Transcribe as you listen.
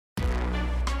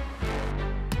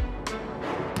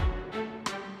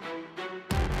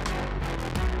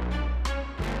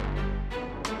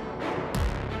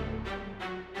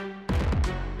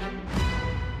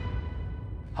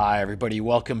Hi, everybody.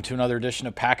 Welcome to another edition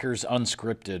of Packers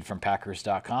Unscripted from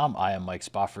Packers.com. I am Mike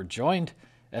Spofford, joined,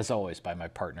 as always, by my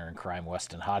partner in crime,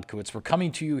 Weston Hodkowitz. We're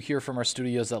coming to you here from our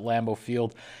studios at Lambeau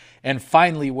Field. And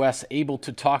finally, Wes, able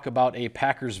to talk about a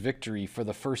Packers victory for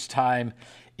the first time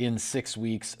in 6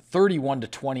 weeks.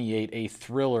 31-28, a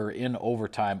thriller in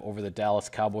overtime over the Dallas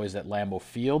Cowboys at Lambeau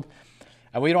Field.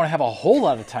 And we don't have a whole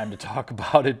lot of time to talk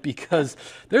about it because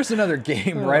there's another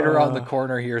game right around the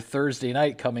corner here Thursday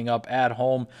night coming up at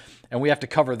home, and we have to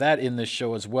cover that in this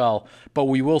show as well. But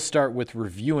we will start with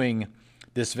reviewing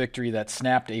this victory that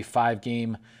snapped a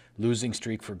 5-game losing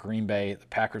streak for Green Bay. The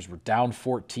Packers were down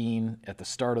 14 at the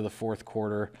start of the fourth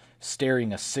quarter,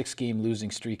 staring a 6-game losing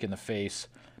streak in the face.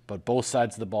 But both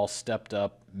sides of the ball stepped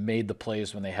up, made the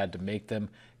plays when they had to make them,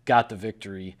 got the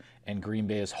victory, and Green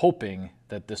Bay is hoping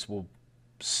that this will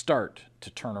start to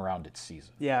turn around its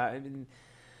season. Yeah, I mean,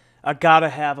 a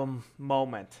gotta-have-'em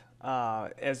moment,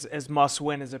 as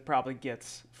must-win as it probably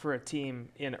gets for a team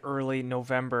in early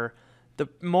November. The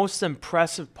most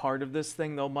impressive part of this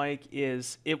thing, though, Mike,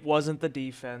 is it wasn't the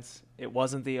defense, it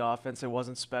wasn't the offense, it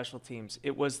wasn't special teams.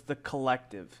 It was the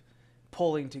collective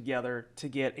pulling together to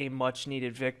get a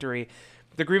much-needed victory.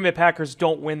 The Green Bay Packers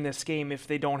don't win this game if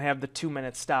they don't have the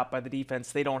 2-minute stop by the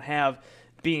defense. They don't have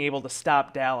being able to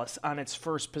stop Dallas on its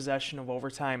first possession of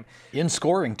overtime. In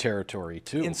scoring territory,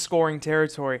 too. In scoring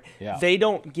territory. Yeah. They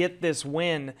don't get this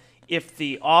win if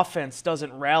the offense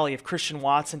doesn't rally, if Christian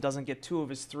Watson doesn't get 2 of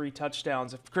his 3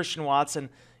 touchdowns, if Christian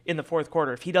Watson in the fourth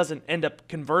quarter, if he doesn't end up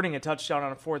converting a touchdown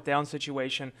on a 4th down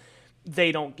situation,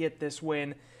 they don't get this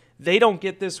win. They don't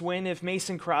get this win if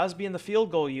Mason Crosby in the field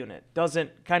goal unit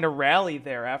doesn't kind of rally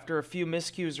there after a few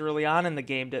miscues early on in the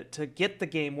game to get the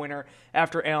game winner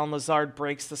after Allen Lazard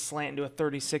breaks the slant into a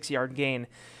 36-yard gain.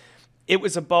 It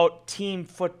was about team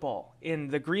football. In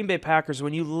the Green Bay Packers,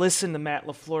 when you listen to Matt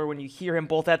LaFleur, when you hear him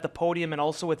both at the podium and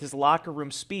also with his locker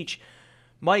room speech,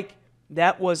 Mike,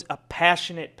 that was a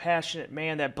passionate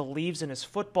man that believes in his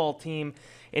football team.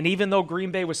 And even though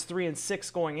Green Bay was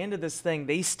 3-6 going into this thing,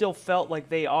 they still felt like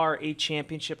they are a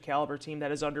championship caliber team that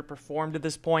has underperformed to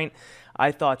this point.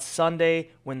 I thought Sunday,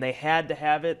 when they had to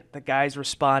have it, the guys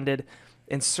responded.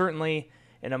 And certainly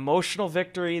an emotional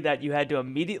victory that you had to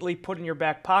immediately put in your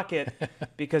back pocket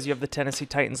because you have the Tennessee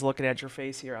Titans looking at your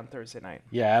face here on Thursday night.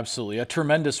 Yeah, absolutely. A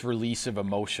tremendous release of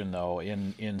emotion, though,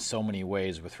 in so many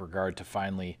ways with regard to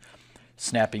finally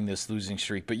snapping this losing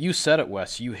streak. But you said it,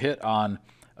 Wes. You hit on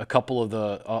a couple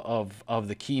of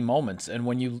the key moments, and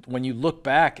when you look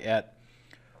back at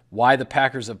why the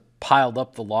Packers have piled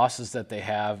up the losses that they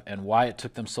have and why it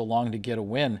took them so long to get a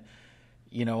win,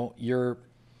 you know, you're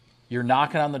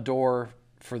knocking on the door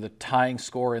for the tying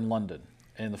score in London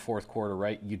in the fourth quarter,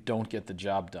 right? You don't get the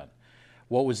job done.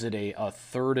 What was it, a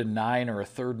 3rd and 9 or a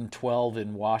 3rd and 12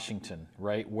 in Washington,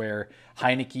 right, where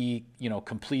Heineke,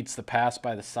 completes the pass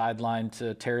by the sideline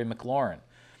to Terry McLaurin.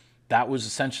 That was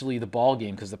essentially the ball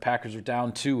game because the Packers are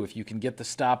down 2. If you can get the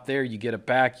stop there, you get it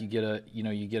back, you get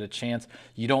a chance.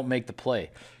 You don't make the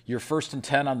play. You're 1st and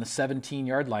 10 on the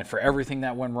 17-yard line for everything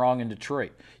that went wrong in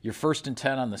Detroit. You're 1st and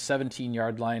 10 on the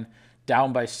 17-yard line,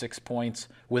 down by 6 points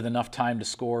with enough time to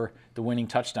score the winning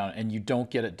touchdown, and you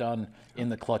don't get it done in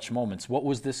the clutch moments. What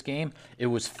was this game? It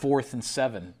was 4th and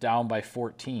 7, down by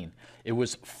 14. It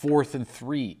was 4th and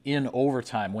 3 in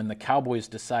overtime when the Cowboys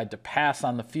decide to pass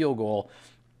on the field goal,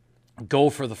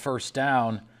 go for the first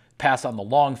down, pass on the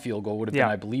long field goal, would have been,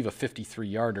 I believe, a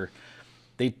 53-yarder.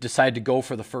 They decide to go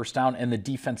for the first down, and the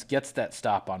defense gets that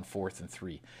stop on 4th and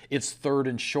 3. It's 3rd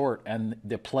and short, and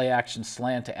the play-action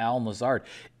slant to Allen Lazard.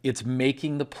 It's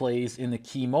making the plays in the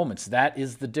key moments. That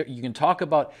is you can talk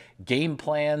about game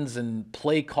plans and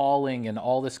play calling and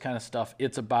all this kind of stuff.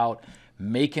 It's about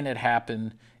making it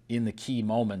happen in the key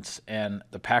moments, and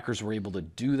the Packers were able to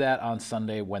do that on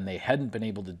Sunday when they hadn't been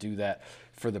able to do that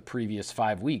for the previous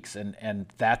 5 weeks, and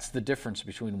that's the difference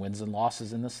between wins and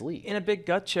losses in this league. And a big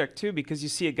gut check, too, because you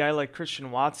see a guy like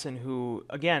Christian Watson who,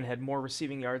 again, had more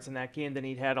receiving yards in that game than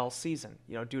he'd had all season,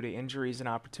 due to injuries and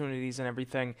opportunities and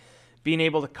everything, being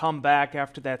able to come back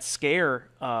after that scare,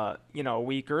 a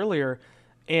week earlier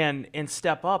and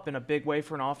step up in a big way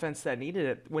for an offense that needed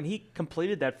it. When he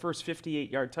completed that first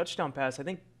 58-yard touchdown pass, I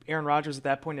think Aaron Rodgers at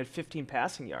that point had 15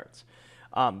 passing yards.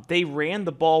 They ran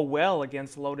the ball well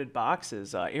against loaded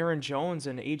boxes. Aaron Jones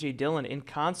and A.J. Dillon in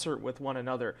concert with one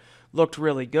another looked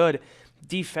really good.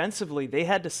 Defensively, they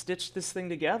had to stitch this thing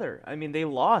together. I mean, they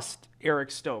lost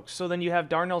Eric Stokes. So then you have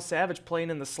Darnell Savage playing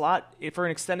in the slot for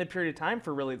an extended period of time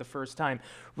for really the first time.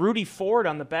 Rudy Ford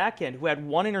on the back end, who had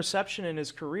 1 interception in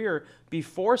his career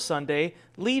before Sunday,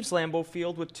 leaves Lambeau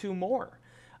Field with 2 more.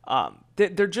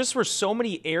 There just were so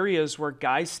many areas where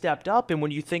guys stepped up. And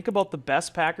when you think about the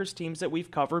best Packers teams that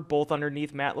we've covered, both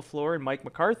underneath Matt LaFleur and Mike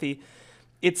McCarthy,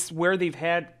 it's where they've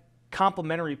had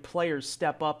complementary players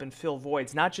step up and fill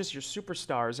voids, not just your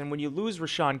superstars. And when you lose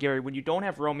Rashawn Gary, when you don't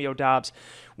have Romeo Doubs,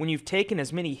 when you've taken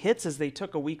as many hits as they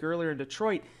took a week earlier in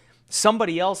Detroit,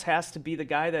 somebody else has to be the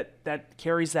guy that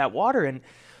carries that water. And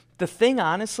the thing,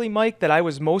 honestly, Mike, that I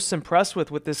was most impressed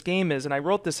with this game is, and I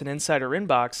wrote this in Insider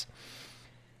Inbox,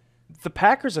 the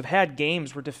Packers have had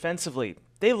games where defensively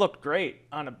they looked great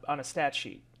on a stat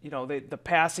sheet. The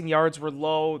passing yards were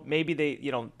low. Maybe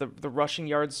the rushing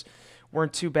yards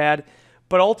weren't too bad.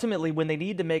 But ultimately, when they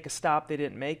need to make a stop, they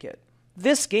didn't make it.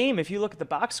 This game, if you look at the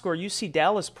box score, you see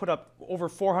Dallas put up over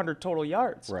 400 total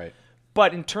yards. Right.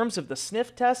 But in terms of the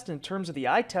sniff test, in terms of the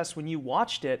eye test, when you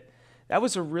watched it, that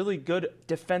was a really good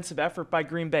defensive effort by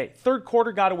Green Bay. Third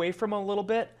quarter got away from them a little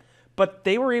bit, but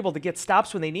they were able to get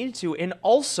stops when they needed to. And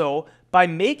also, by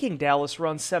making Dallas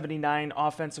run 79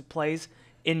 offensive plays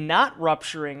and not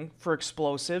rupturing for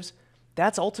explosives,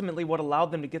 that's ultimately what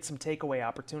allowed them to get some takeaway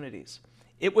opportunities.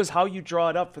 It was how you draw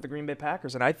it up for the Green Bay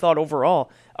Packers. And I thought overall,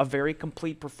 a very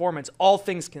complete performance, all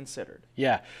things considered.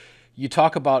 Yeah. You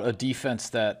talk about a defense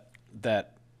that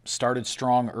started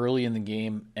strong early in the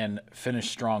game and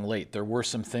finished strong late. There were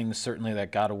some things certainly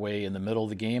that got away in the middle of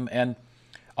the game. And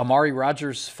Amari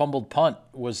Rodgers' fumbled punt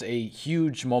was a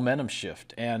huge momentum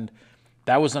shift. And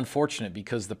that was unfortunate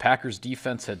because the Packers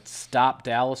defense had stopped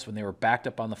Dallas when they were backed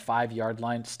up on the 5-yard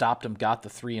line, stopped them, got the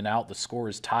 3 and out. The score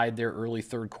is tied there early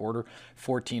third quarter,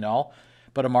 14-all.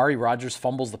 But Amari Rodgers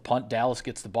fumbles the punt. Dallas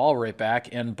gets the ball right back.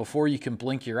 And before you can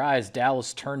blink your eyes,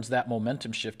 Dallas turns that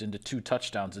momentum shift into 2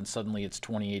 touchdowns, and suddenly it's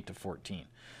 28-14.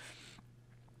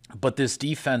 But this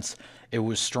defense, it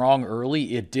was strong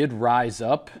early. It did rise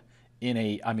up in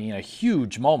a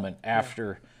huge moment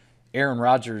after Aaron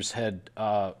Rodgers had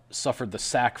suffered the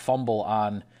sack fumble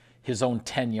on his own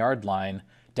 10-yard line.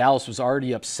 Dallas was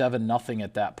already up 7-0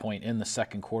 at that point in the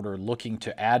second quarter, looking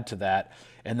to add to that.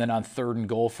 And then on 3rd and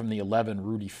goal from the 11,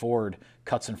 Rudy Ford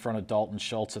cuts in front of Dalton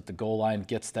Schultz at the goal line,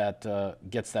 gets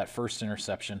that first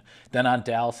interception. Then on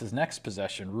Dallas's next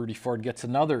possession, Rudy Ford gets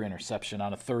another interception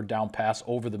on a 3rd down pass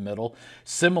over the middle.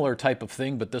 Similar type of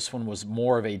thing, but this one was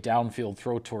more of a downfield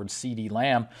throw towards CeeDee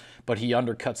Lamb, but he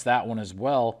undercuts that one as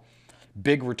well.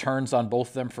 Big returns on both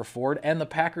of them for Ford, and the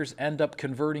Packers end up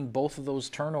converting both of those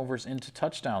turnovers into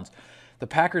touchdowns. The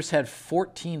Packers had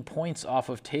 14 points off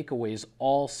of takeaways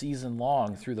all season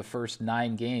long through the first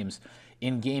 9 games.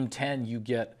 In Game 10, you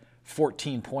get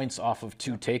 14 points off of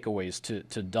 2 takeaways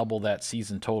to double that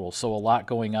season total. So a lot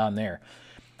going on there.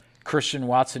 Christian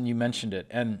Watson, you mentioned it.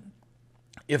 And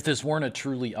if this weren't a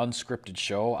truly unscripted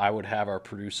show, I would have our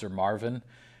producer Marvin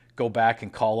go back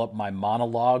and call up my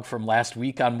monologue from last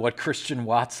week on what Christian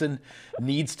Watson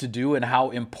needs to do and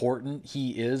how important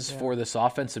he is for this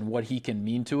offense and what he can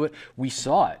mean to it. We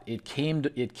saw it. It came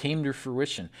to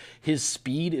fruition. His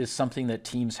speed is something that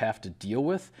teams have to deal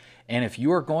with. And if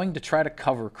you are going to try to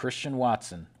cover Christian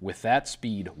Watson with that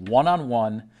speed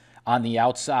one-on-one on the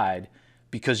outside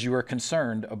because you are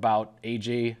concerned about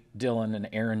A.J. Dillon and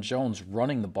Aaron Jones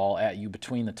running the ball at you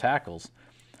between the tackles,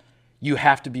 you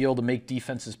have to be able to make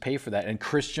defenses pay for that. And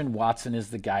Christian Watson is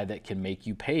the guy that can make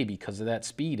you pay because of that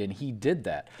speed, and he did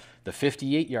that. The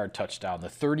 58-yard touchdown, the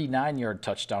 39-yard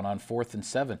touchdown on 4th and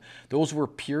 7, those were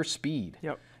pure speed.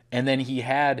 Yep. And then he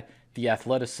had the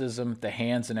athleticism, the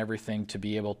hands, and everything to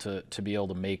be able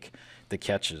to make the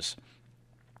catches.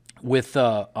 With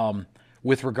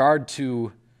regard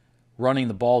to running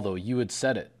the ball, though, you had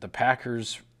said it. The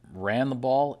Packers ran the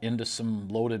ball into some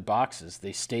loaded boxes.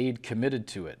 They stayed committed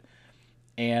to it.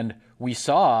 And we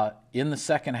saw in the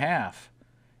second half,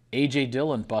 A.J.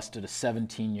 Dillon busted a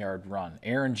 17-yard run.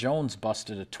 Aaron Jones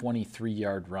busted a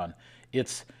 23-yard run.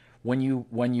 It's when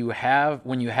you have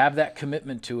that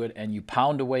commitment to it and you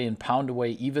pound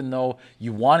away, even though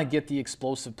you want to get the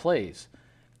explosive plays.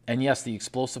 And yes, the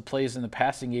explosive plays in the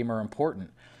passing game are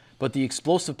important, but the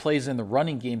explosive plays in the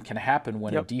running game can happen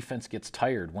when a defense gets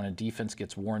tired, when a defense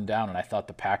gets worn down. And I thought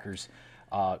the Packers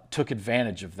took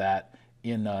advantage of that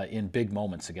in big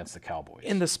moments against the Cowboys.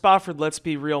 In the Spofford Let's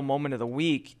Be Real moment of the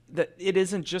week, that it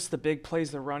isn't just the big plays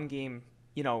the run game,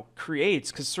 creates,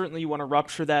 because certainly you want to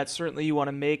rupture that. Certainly you want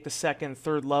to make the second,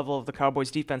 third level of the Cowboys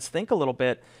defense think a little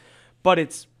bit, but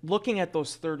it's looking at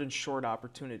those 3rd and short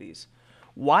opportunities.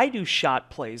 Why do shot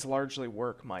plays largely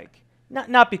work, Mike?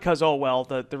 Not because,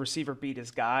 the receiver beat his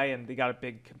guy and they got a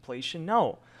big completion.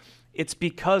 No, it's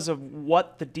because of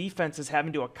what the defense is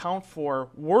having to account for,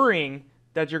 worrying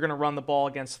that you're going to run the ball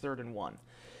against 3rd and 1.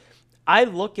 I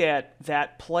look at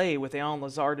that play with Allen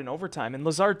Lazard in overtime, and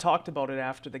Lazard talked about it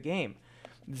after the game.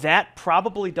 that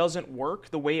probably doesn't work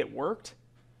the way it worked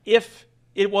if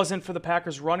it wasn't for the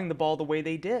Packers running the ball the way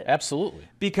they did. Absolutely.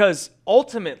 Because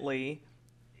ultimately,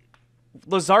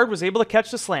 Lazard was able to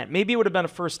catch the slant. Maybe it would have been a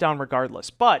first down regardless.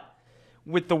 But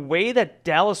with the way that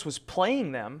Dallas was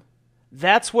playing them,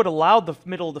 that's what allowed the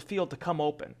middle of the field to come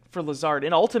open for Lazard.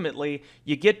 And ultimately,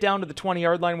 you get down to the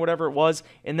 20-yard line, whatever it was,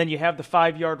 and then you have the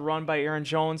 5-yard run by Aaron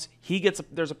Jones.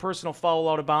 There's a personal foul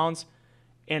out of bounds,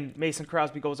 and Mason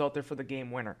Crosby goes out there for the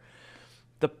game winner.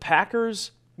 The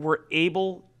Packers were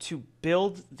able to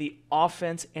build the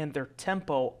offense and their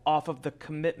tempo off of the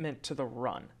commitment to the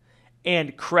run.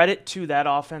 And credit to that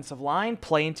offensive line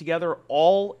playing together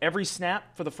every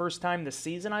snap for the first time this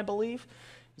season, I believe.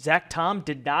 Zach Tom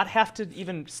did not have to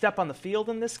even step on the field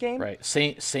in this game. Right.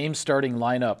 Same starting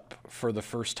lineup for the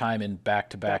first time in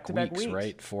back-to-back weeks,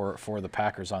 right, for the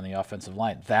Packers on the offensive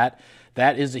line. That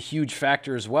is a huge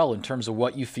factor as well in terms of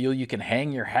what you feel you can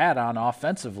hang your hat on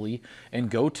offensively and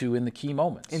go to in the key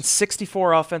moments. In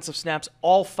 64 offensive snaps,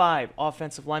 all 5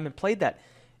 offensive linemen played that.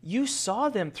 You saw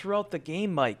them throughout the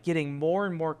game, Mike, getting more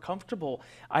and more comfortable.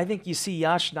 I think you see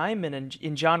Yosh Nijman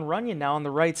and John Runyon now on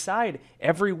the right side.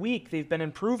 Every week they've been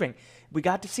improving. We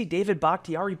got to see David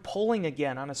Bakhtiari pulling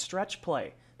again on a stretch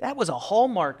play. That was a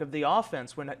hallmark of the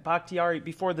offense when Bakhtiari,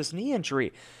 before this knee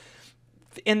injury.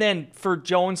 And then for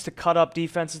Jones to cut up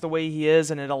defenses the way he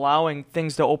is and it allowing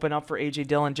things to open up for A.J.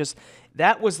 Dillon,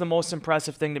 that was the most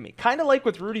impressive thing to me. Kind of like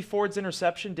with Rudy Ford's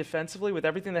interception defensively, with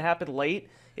everything that happened late,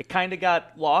 it kind of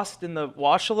got lost in the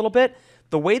wash a little bit.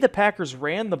 The way the Packers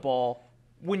ran the ball,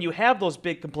 when you have those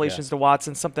big completions to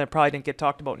Watson, something that probably didn't get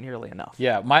talked about nearly enough.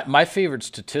 Yeah, my favorite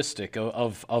statistic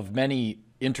of many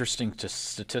interesting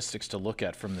statistics to look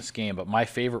at from this game, but my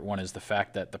favorite one is the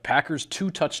fact that the Packers' 2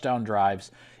 touchdown drives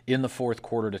in the fourth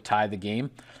quarter to tie the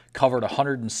game covered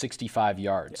 165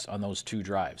 yards on those 2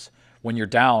 drives. When you're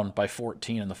down by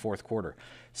 14 in the fourth quarter,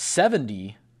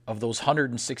 70 of those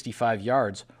 165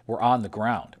 yards were on the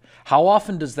ground. How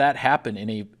often does that happen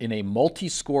in a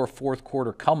multi-score fourth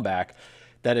quarter comeback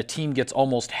that a team gets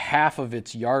almost half of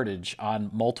its yardage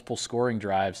on multiple scoring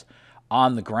drives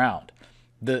on the ground?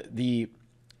 The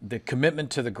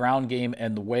commitment to the ground game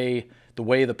and the way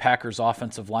the Packers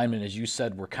offensive linemen, as you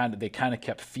said, they kind of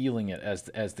kept feeling it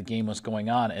as the game was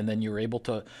going on, and then you were able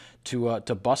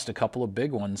to bust a couple of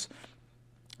big ones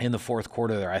in the fourth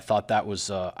quarter there. I thought that was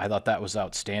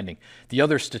outstanding. The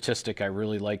other statistic I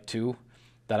really liked too,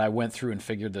 that I went through and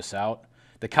figured this out,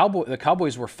 the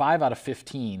Cowboys were 5 out of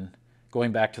 15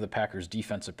 going back to the Packers'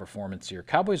 defensive performance here.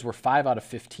 Cowboys were 5 out of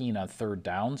 15 on third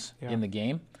downs in the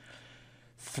game.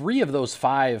 3 of those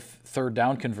 5 third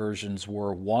down conversions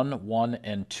were 1,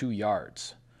 and 2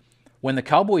 yards. When the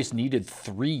Cowboys needed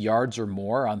 3 yards or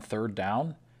more on third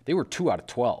down, they were 2 out of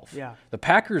 12. Yeah. The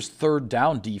Packers' third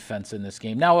down defense in this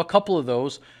game, now a couple of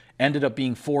those ended up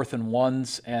being 4th and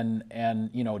 1s,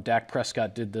 and Dak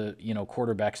Prescott did the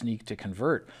quarterback sneak to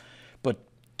convert. But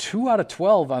 2 out of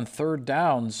 12 on third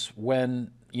downs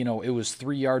when it was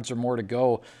 3 yards or more to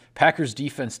go. Packers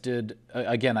defense did,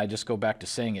 again, I just go back to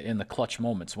saying it, in the clutch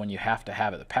moments when you have to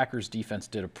have it. The Packers defense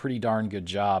did a pretty darn good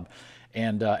job.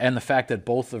 And the fact that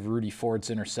both of Rudy Ford's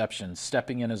interceptions,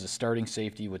 stepping in as a starting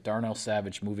safety with Darnell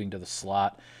Savage moving to the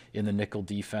slot in the nickel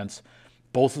defense,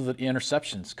 both of the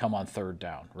interceptions come on third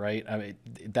down, right? I mean,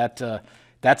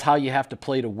 that's how you have to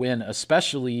play to win,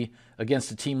 especially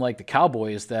against a team like the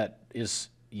Cowboys that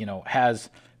has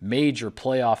major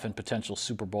playoff and potential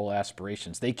Super Bowl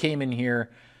aspirations. They came in here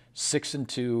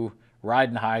 6-2,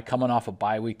 riding high, coming off a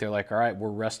bye week. They're like, all right, we're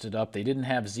rested up. They didn't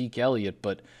have Zeke Elliott,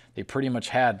 but they pretty much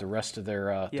had the rest of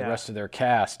their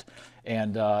cast,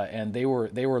 and they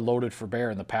were loaded for bear,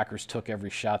 and the Packers took every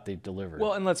shot they delivered.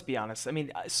 Well, and let's be honest. I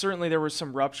mean, certainly there were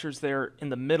some ruptures there in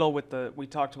the middle we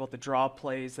talked about the draw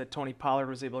plays that Tony Pollard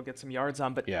was able to get some yards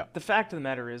on, but the fact of the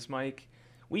matter is, Mike,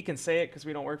 we can say it because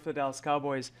we don't work for the Dallas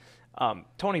Cowboys.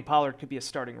 Tony Pollard could be a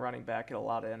starting running back at a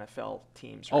lot of NFL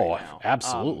teams right now. Oh,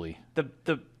 absolutely.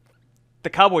 The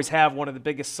Cowboys have one of the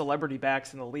biggest celebrity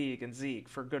backs in the league in Zeke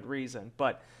for good reason,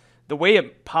 but the way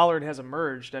Pollard has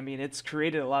emerged, I mean, it's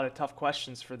created a lot of tough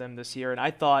questions for them this year, and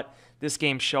I thought this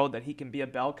game showed that he can be a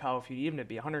bell cow if you need him to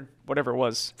be 100, whatever it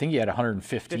was. I think he had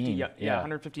 115.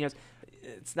 115 yards.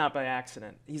 It's not by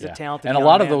accident. He's a talented and young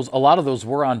a lot of those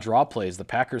were on draw plays. The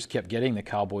Packers kept getting the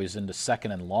Cowboys into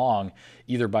 2nd and long,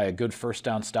 either by a good first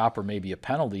down stop or maybe a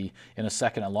penalty in a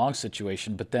 2nd and long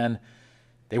situation. But then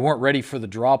they weren't ready for the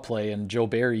draw play, and Joe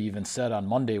Barry even said on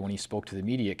Monday when he spoke to the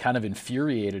media, it kind of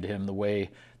infuriated him the way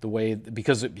the way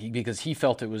because he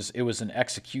felt it was an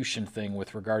execution thing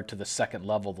with regard to the second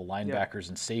level, the linebackers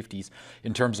and safeties,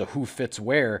 in terms of who fits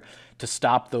where to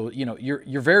stop the.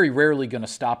 You're very rarely going to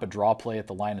stop a draw play at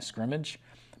the line of scrimmage.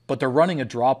 But they're running a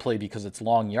draw play because it's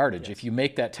long yardage. Yes. If you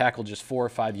make that tackle just 4 or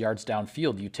 5 yards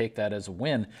downfield, you take that as a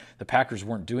win. The Packers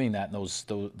weren't doing that, and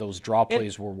those draw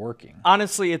plays were working.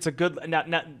 Honestly, it's a good.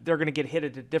 Not they're going to get hit a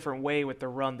different way with the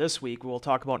run this week. We'll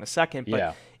talk about in a second.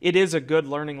 But it is a good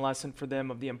learning lesson for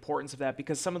them of the importance of that,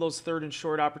 because some of those third and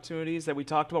short opportunities that we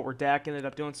talked about where Dak ended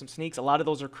up doing some sneaks, a lot of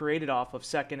those are created off of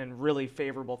second and really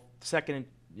favorable second and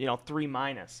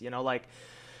 3-.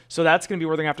 So that's going to be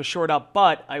where they're going to have to short out.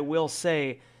 But I will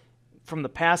say, from the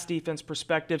pass defense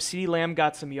perspective, CeeDee Lamb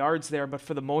got some yards there, but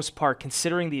for the most part,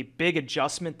 considering the big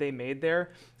adjustment they made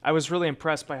there, I was really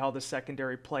impressed by how the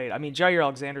secondary played. I mean, Jair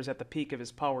Alexander's at the peak of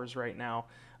his powers right now.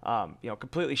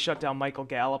 Completely shut down Michael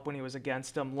Gallup when he was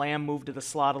against him. Lamb moved to the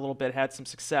slot a little bit, had some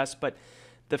success, but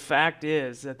the fact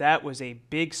is that was a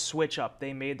big switch up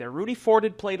they made there. Rudy Ford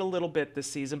had played a little bit this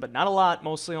season, but not a lot,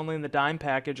 mostly only in the dime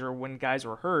package or when guys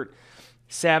were hurt.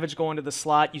 Savage going to the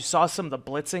slot. You saw some of the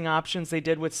blitzing options they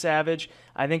did with Savage.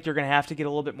 I think you're going to have to get a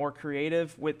little bit more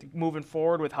creative with moving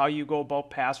forward with how you go about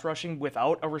pass rushing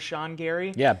without a Rashawn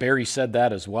Gary. Yeah, Barry said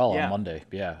that as well on Monday.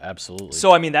 Yeah, absolutely.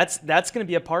 So, I mean, that's going to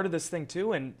be a part of this thing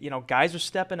too, and, guys are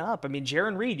stepping up. I mean,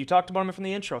 Jaron Reed, you talked about him from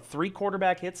the intro, 3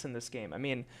 quarterback hits in this game. I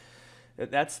mean,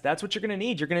 that's what you're going to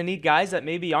need. You're going to need guys that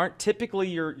maybe aren't typically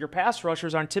your pass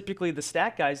rushers, aren't typically the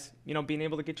stat guys, being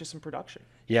able to get you some production.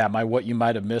 Yeah, what you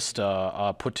might have missed,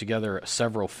 put together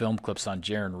several film clips on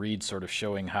Jaron Reed sort of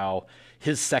showing how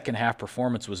his second half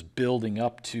performance was building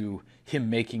up to him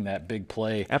making that big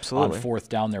play on 4th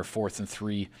down there, 4th and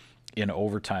 3 in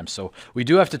overtime. So we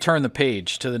do have to turn the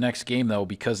page to the next game, though,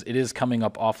 because it is coming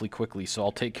up awfully quickly. So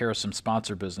I'll take care of some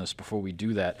sponsor business before we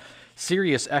do that.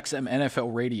 Sirius XM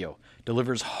NFL Radio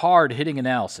delivers hard-hitting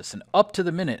analysis and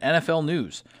up-to-the-minute NFL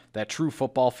news that true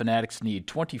football fanatics need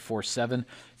 24/7,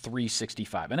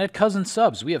 365. And at Cousin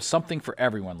Subs, we have something for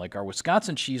everyone, like our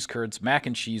Wisconsin cheese curds, mac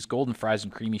and cheese, golden fries,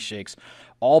 and creamy shakes,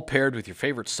 all paired with your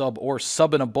favorite sub or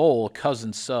sub in a bowl.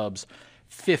 Cousin Subs,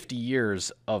 50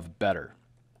 years of better.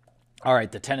 All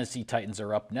right, the Tennessee Titans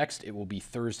are up next. It will be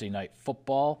Thursday Night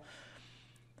Football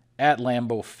at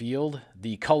Lambeau Field.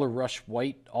 The color rush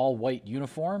white, all white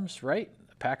uniforms, right?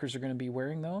 The Packers are going to be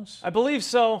wearing those? I believe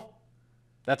so.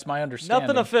 That's my understanding.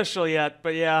 Nothing official yet,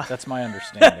 but yeah. That's my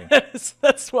understanding. That's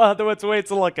the way it's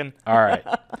looking. All right.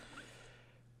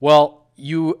 Well,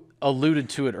 you alluded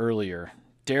to it earlier.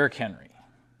 Derrick Henry,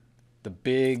 the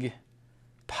big,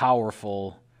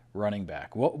 powerful running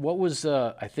back. What was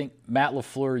I think Matt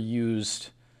LaFleur used?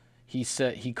 He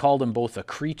said he called him both a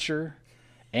creature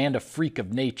and a freak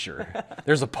of nature.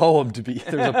 There's a poem to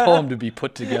be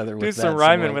put together with that. Do some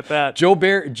rhyming with that. Joe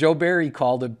Barry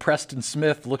called him Preston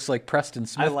Smith. Looks like Preston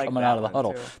Smith coming out of the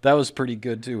huddle. Too. That was pretty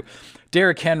good too.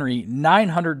 Derrick Henry,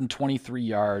 923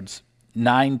 yards,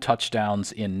 9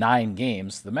 touchdowns in 9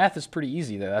 games. The math is pretty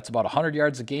easy there. That's about 100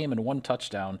 yards a game and 1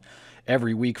 touchdown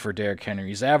every week for Derrick Henry.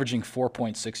 He's averaging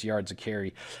 4.6 yards a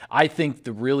carry. I think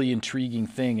the really intriguing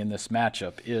thing in this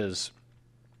matchup is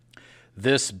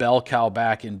this bell cow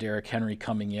back in Derrick Henry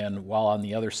coming in, while on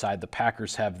the other side the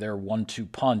Packers have their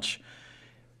 1-2 punch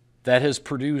that has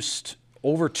produced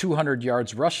over 200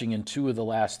 yards rushing in 2 of the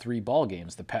last 3 ball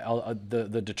games.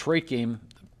 The Detroit game,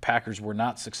 the Packers were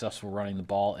not successful running the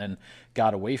ball and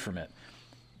got away from it.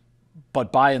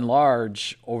 But by and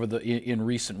large, in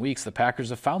recent weeks, the Packers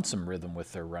have found some rhythm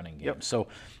with their running game. Yep. So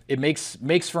it makes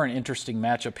for an interesting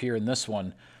matchup here in this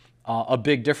one. A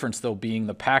big difference, though, being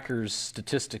the Packers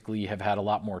statistically have had a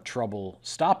lot more trouble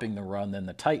stopping the run than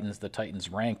the Titans. The Titans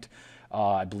ranked,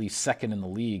 I believe, 2nd in the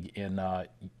league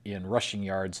in rushing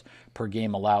yards per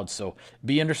game allowed. So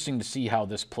be interesting to see how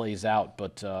this plays out.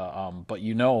 But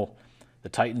the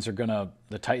Titans are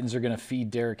gonna feed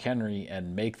Derrick Henry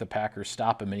and make the Packers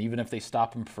stop him. And even if they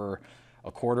stop him for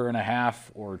a quarter and a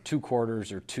half or 2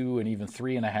 quarters or 2 and even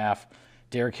 3.5,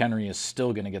 Derrick Henry is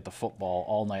still going to get the football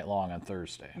all night long on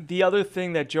Thursday. The other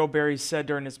thing that Joe Barry said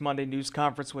during his Monday news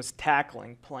conference was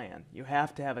tackling plan. You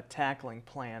have to have a tackling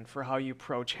plan for how you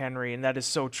approach Henry, and that is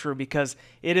so true because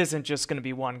it isn't just going to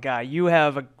be one guy. You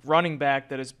have a running back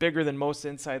that is bigger than most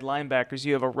inside linebackers.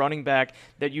 You have a running back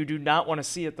that you do not want to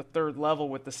see at the 3rd level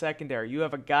with the secondary. You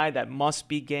have a guy that must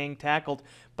be gang tackled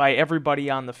by everybody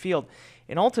on the field.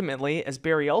 And ultimately, as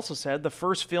Barry also said, the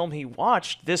first film he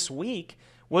watched this week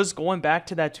was going back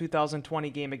to that 2020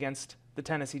 game against the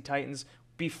Tennessee Titans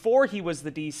before he was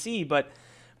the DC. But,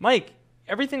 Mike,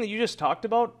 everything that you just talked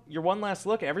about, your one last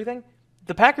look, everything,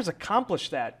 the Packers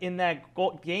accomplished that in that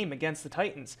game against the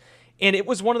Titans. And it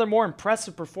was one of the more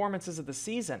impressive performances of the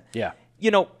season. Yeah.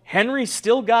 Henry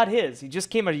still got his. He just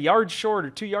came a yard short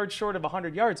or 2 yards short of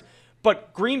 100 yards.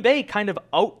 But Green Bay kind of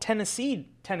out-Tennessee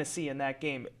in that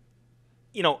game.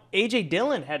 A.J.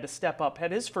 Dillon had to step up,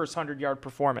 had his first 100-yard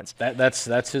performance. That's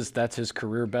his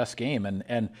career best game,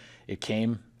 and it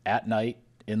came at night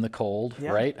in the cold,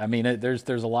 right? I mean, there's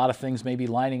a lot of things maybe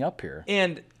lining up here.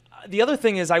 And the other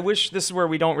thing is, I wish this is where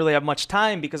we don't really have much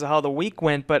time because of how the week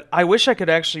went, but I wish I could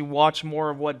actually watch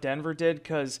more of what Denver did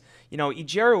because,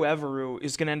 Ejiro Evero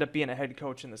is going to end up being a head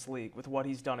coach in this league with what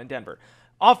he's done in Denver.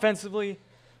 Offensively,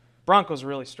 Broncos are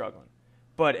really struggling.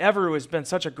 But Evero has been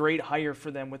such a great hire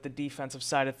for them with the defensive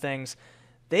side of things.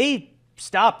 They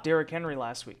stopped Derrick Henry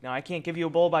last week. Now, I can't give you a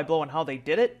blow-by-blow on how they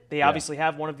did it. They obviously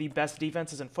have one of the best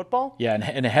defenses in football. Yeah,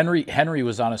 and Henry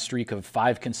was on a streak of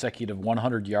 5 consecutive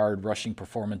 100-yard rushing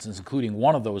performances, including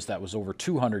one of those that was over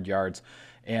 200 yards,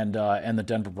 and the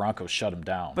Denver Broncos shut him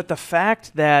down. But the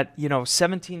fact that,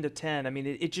 17-10, I mean,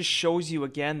 it just shows you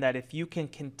again that if you can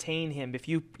contain him, if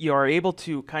you are able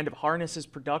to kind of harness his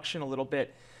production a little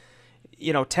bit,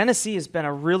 Tennessee has been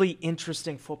a really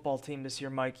interesting football team this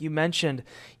year, Mike. You mentioned,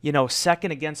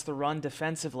 second against the run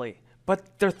defensively,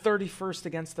 but they're 31st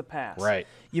against the pass. Right.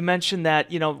 You mentioned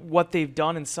that, what they've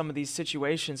done in some of these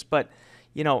situations, but,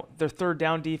 their third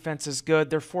down defense is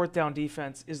good. Their fourth down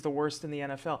defense is the worst in the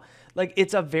NFL. Like,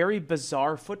 it's a very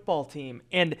bizarre football team,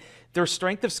 and their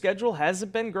strength of schedule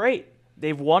hasn't been great.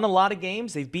 They've won a lot of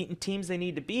games. They've beaten teams they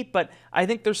need to beat, but I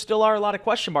think there still are a lot of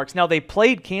question marks. Now, they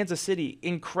played Kansas City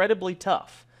incredibly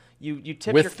tough. You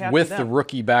tip your cap with to them. The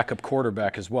rookie backup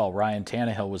quarterback as well. Ryan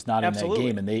Tannehill was not in that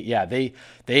game, and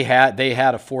they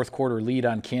had a fourth quarter lead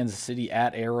on Kansas City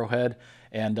at Arrowhead,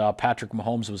 and Patrick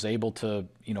Mahomes was able to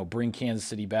bring Kansas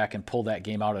City back and pull that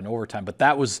game out in overtime. But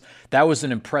that was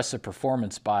an impressive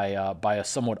performance by a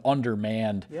somewhat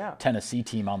undermanned Tennessee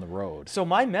team on the road. So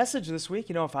my message this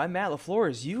week, if I'm Matt LaFleur,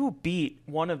 is you beat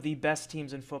one of the best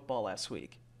teams in football last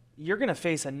week. You're going to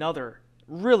face another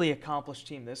really accomplished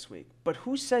team this week. But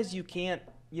who says you can't,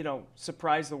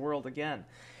 surprise the world again?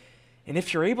 And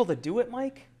if you're able to do it,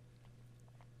 Mike,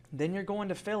 then you're going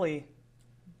to Philly,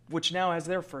 which now has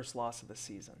their first loss of the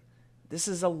season. This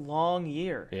is a long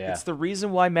year. Yeah. It's the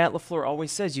reason why Matt LaFleur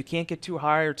always says you can't get too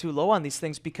high or too low on these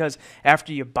things because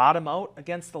after you bottom out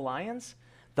against the Lions,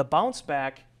 the bounce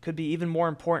back could be even more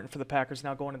important for the Packers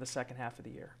now going into the second half of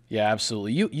the year. Yeah,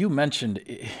 absolutely.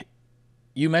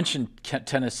 You mentioned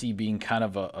Tennessee being kind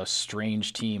of a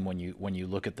strange team when you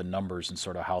look at the numbers and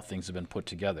sort of how things have been put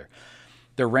together.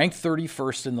 They're ranked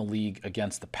 31st in the league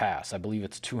against the pass. I believe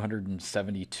it's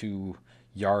 272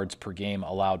 yards per game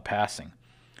allowed passing.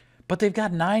 But they've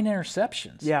got 9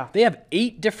 interceptions. Yeah. They have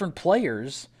 8 different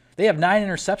players. They have 9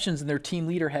 interceptions, and their team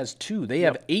leader has 2. They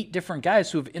have 8 different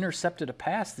guys who have intercepted a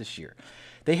pass this year.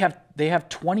 They have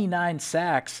 29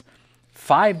 sacks,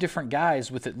 5 different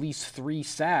guys with at least 3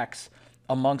 sacks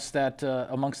amongst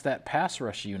that pass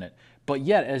rush unit. But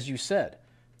yet, as you said,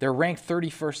 they're ranked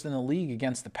 31st in the league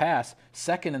against the pass,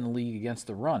 2nd in the league against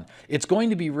the run. It's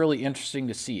going to be really interesting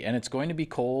to see, and it's going to be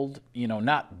cold,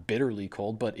 not bitterly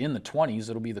cold, but in the 20s.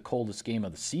 It'll be the coldest game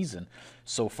of the season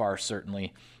so far,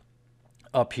 certainly,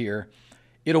 up here.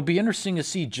 It'll be interesting to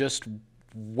see just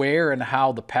where and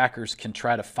how the Packers can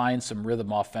try to find some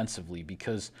rhythm offensively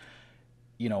because,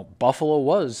 Buffalo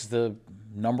was the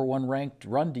number 1 ranked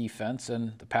run defense,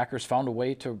 and the Packers found a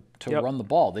way to run the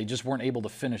ball. They just weren't able to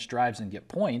finish drives and get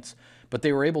points, but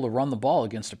they were able to run the ball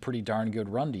against a pretty darn good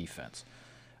run defense.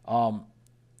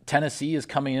 Tennessee is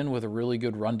coming in with a really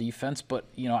good run defense, but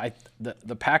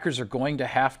the Packers are going to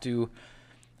have to,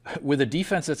 with a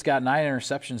defense that's got 9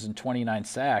 interceptions and 29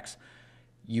 sacks,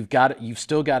 you've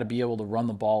still got to be able to run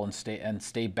the ball and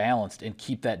stay balanced and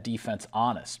keep that defense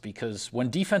honest, because when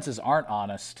defenses aren't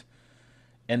honest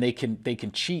and they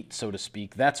can cheat, so to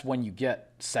speak, that's when you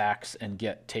get sacks and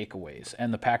get takeaways.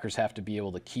 And the Packers have to be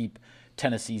able to keep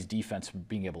Tennessee's defense from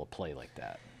being able to play like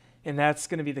that. And that's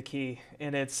going to be the key.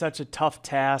 And it's such a tough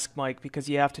task, Mike, because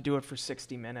you have to do it for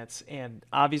 60 minutes. And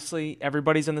obviously,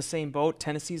 everybody's in the same boat.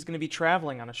 Tennessee's going to be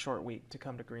traveling on a short week to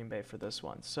come to Green Bay for this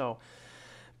one.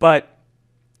 But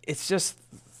it's just,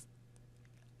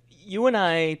 you and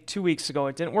I, 2 weeks ago,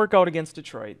 it didn't work out against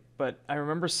Detroit. But I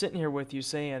remember sitting here with you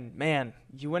saying, man,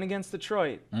 you went against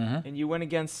Detroit and you went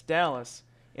against Dallas.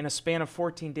 In a span of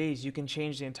 14 days, you can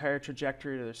change the entire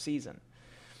trajectory of their season.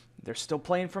 They're still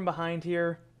playing from behind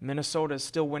here. Minnesota is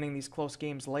still winning these close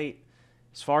games late.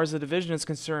 As far as the division is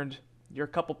concerned, you're a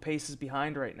couple paces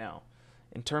behind right now.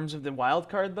 In terms of the wild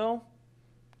card, though,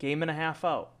 1.5 games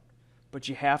out. But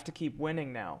you have to keep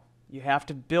winning now. You have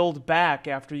to build back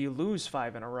after you lose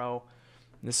 5 in a row.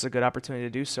 This is a good opportunity to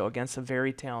do so against a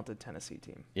very talented Tennessee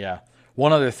team. Yeah.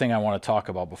 One other thing I want to talk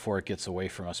about before it gets away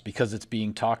from us, because it's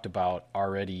being talked about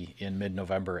already in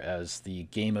mid-November as the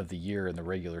game of the year in the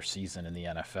regular season in the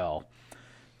NFL,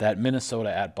 that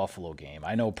Minnesota at Buffalo game.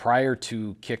 I know prior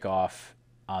to kickoff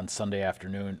on Sunday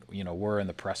afternoon, we're in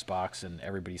the press box and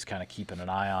everybody's kind of keeping an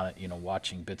eye on it,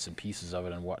 watching bits and pieces of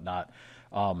it and whatnot.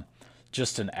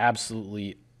 Just an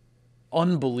absolutely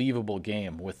unbelievable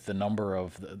game with the number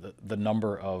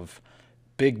of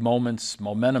big moments,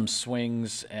 momentum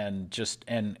swings,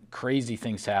 and crazy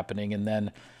things happening. And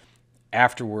then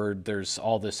afterward, there's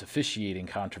all this officiating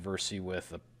controversy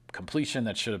with a completion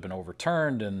that should have been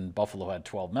overturned, and Buffalo had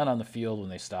 12 men on the field when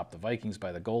they stopped the Vikings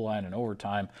by the goal line in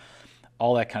overtime,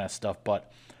 all that kind of stuff.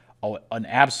 But an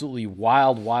absolutely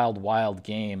wild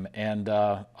game. And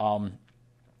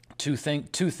two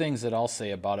things that I'll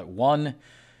say about it. One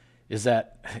is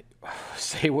that,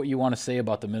 say what you want to say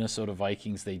about the Minnesota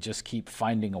Vikings, they just keep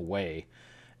finding a way.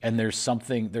 And there's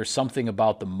something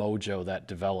about the mojo that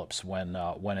develops when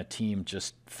a team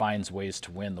just finds ways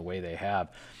to win the way they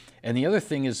have. And the other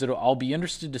thing is that I'll be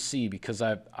interested to see, because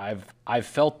I've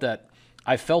felt that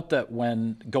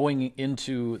when going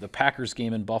into the Packers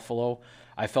game in Buffalo,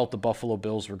 I felt the Buffalo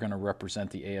Bills were going to represent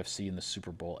the AFC in the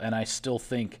Super Bowl, and I still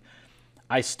think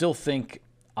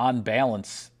on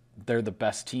balance they're the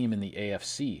best team in the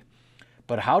AFC.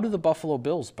 But how do the Buffalo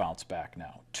Bills bounce back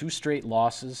now? 2 straight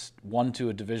losses, one to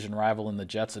a division rival in the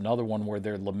Jets, another one where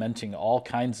they're lamenting all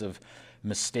kinds of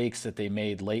mistakes that they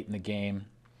made late in the game,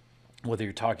 whether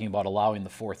you're talking about allowing the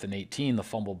 4th and 18, the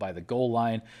fumble by the goal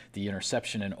line, the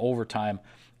interception in overtime,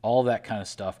 all that kind of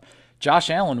stuff. Josh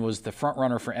Allen was the front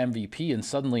runner for MVP, and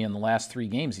suddenly in the last 3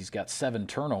 games, he's got 7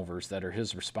 turnovers that are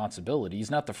his responsibility.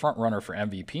 He's not the front runner for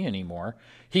MVP anymore.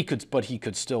 He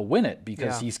could still win it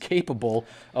because he's capable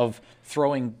of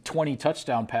throwing 20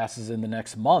 touchdown passes in the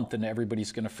next month, and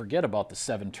everybody's going to forget about the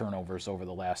 7 turnovers over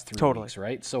the last 3 weeks,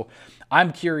 right? So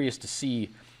I'm curious to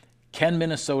see, can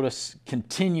Minnesota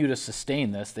continue to sustain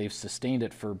this? They've sustained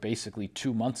it for basically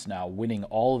 2 months now, winning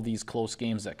all of these close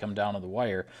games that come down to the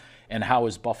wire. And how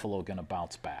is Buffalo going to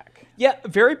bounce back? Yeah,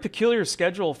 very peculiar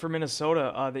schedule for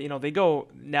Minnesota. They go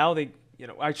now.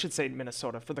 I should say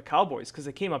Minnesota for the Cowboys, because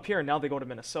they came up here and now they go to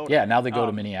Minnesota. Yeah, now they go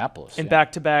to Minneapolis. And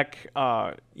back-to-back,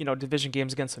 division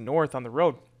games against the North on the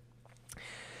road.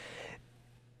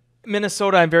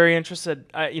 Minnesota, I'm very interested.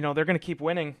 They're going to keep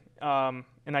winning,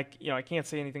 and I can't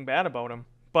say anything bad about them,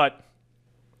 but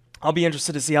I'll be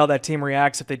interested to see how that team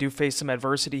reacts if they do face some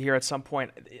adversity here at some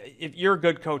point. If you're a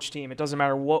good coach team, it doesn't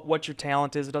matter what your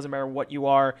talent is. It doesn't matter what you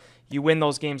are. You win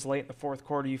those games late in the fourth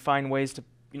quarter. You find ways to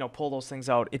pull those things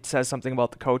out. It says something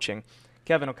about the coaching.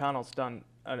 Kevin O'Connell's done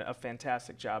a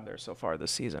fantastic job there so far this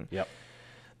season. Yep.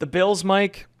 The Bills,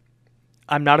 Mike,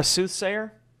 I'm not a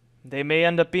soothsayer. They may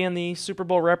end up being the Super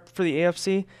Bowl rep for the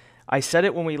AFC. I said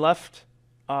it when we left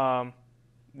Landmark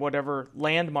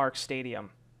Stadium.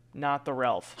 Not the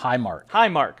Ralph.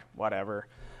 Highmark, whatever.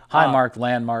 Highmark,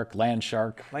 Landmark,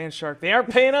 Landshark. Landshark. They aren't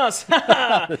paying us.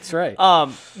 That's right.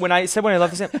 When I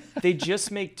left this, they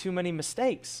just make too many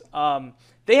mistakes.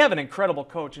 They have an incredible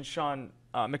coach in Sean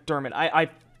McDermott. I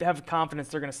have confidence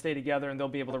they're going to stay together and they'll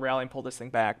be able to rally and pull this thing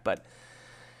back. But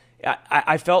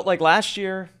I felt like last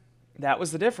year that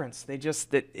was the difference. It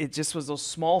just was those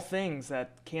small things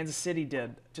that Kansas City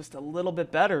did just a little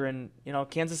bit better, and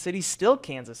Kansas City's still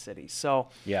Kansas City. So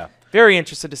yeah, very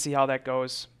interested to see how that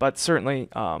goes. But certainly,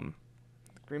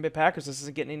 Green Bay Packers, this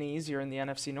isn't getting any easier in the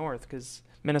NFC North because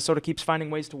Minnesota keeps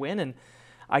finding ways to win, and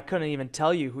I couldn't even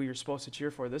tell you who you're supposed to cheer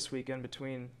for this weekend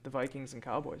between the Vikings and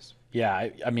Cowboys. Yeah,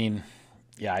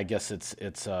 I guess it's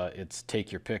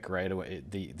take your pick, right?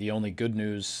 The only good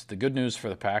news for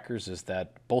the Packers is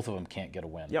that both of them can't get a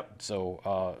win. Yep.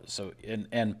 So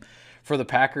for the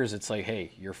Packers, it's like,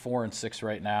 hey, you're 4-6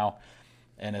 right now,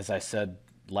 and as I said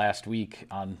last week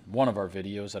on one of our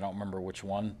videos, I don't remember which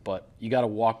one, but you got to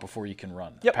walk before you can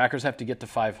run. Yep. Packers have to get to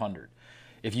 500.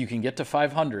 If you can get to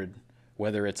 500,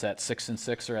 whether it's at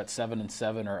 6-6 or at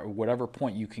 7-7 or whatever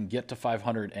point you can get to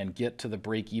 500 and get to the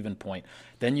break-even point,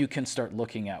 then you can start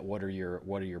looking at what are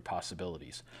your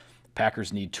possibilities.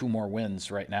 Packers need 2 more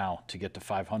wins right now to get to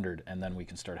 500, and then we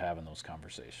can start having those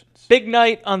conversations. Big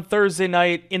night on Thursday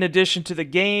night. In addition to the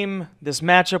game, this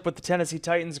matchup with the Tennessee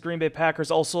Titans, Green Bay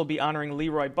Packers also will be honoring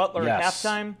LeRoy Butler at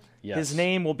halftime. Yes. His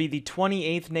name will be the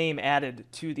 28th name added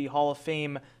to the Hall of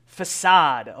Fame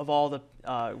facade of all the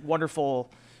wonderful,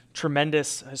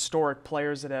 tremendous, historic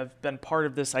players that have been part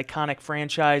of this iconic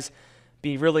franchise.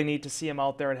 Be really neat to see him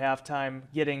out there at halftime,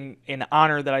 getting an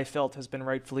honor that I felt has been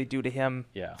rightfully due to him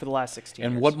for the last 16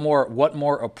 years. And what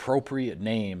more appropriate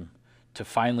name to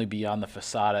finally be on the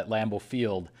facade at Lambeau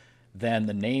Field than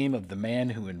the name of the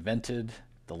man who invented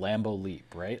the Lambeau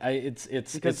Leap, right?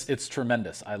 It's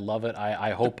tremendous. I love it.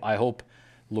 I hope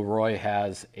LeRoy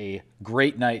has a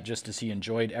great night just as he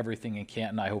enjoyed everything in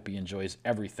Canton. I hope he enjoys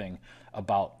everything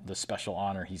about the special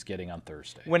honor he's getting on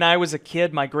Thursday. When I was a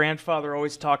kid, my grandfather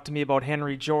always talked to me about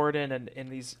Henry Jordan and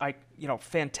these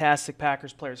fantastic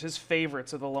Packers players, his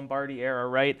favorites of the Lombardi era,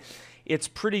 right? It's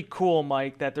pretty cool,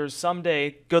 Mike, that there's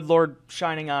someday, good Lord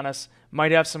shining on us,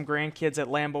 might have some grandkids at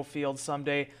Lambeau Field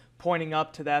someday pointing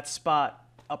up to that spot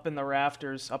up in the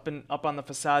rafters, up on the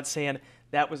facade saying,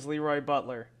 that was LeRoy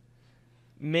Butler.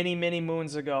 Many, many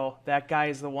moons ago, that guy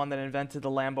is the one that invented the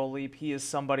Lambeau Leap. He is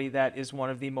somebody that is one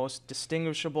of the most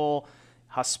distinguishable,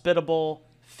 hospitable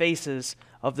faces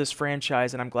of this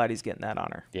franchise, and I'm glad he's getting that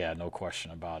honor. Yeah, no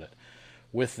question about it.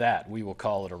 With that, we will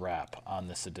call it a wrap on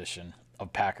this edition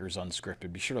of Packers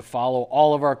Unscripted. Be sure to follow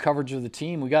all of our coverage of the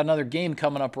team. We got another game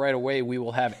coming up right away. We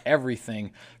will have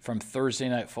everything from Thursday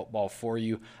Night Football for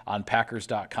you on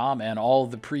Packers.com and all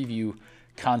of the preview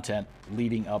content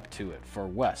leading up to it. For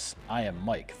Wes, I am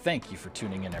Mike. Thank you for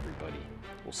tuning in, everybody.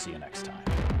 We'll see you next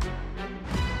time.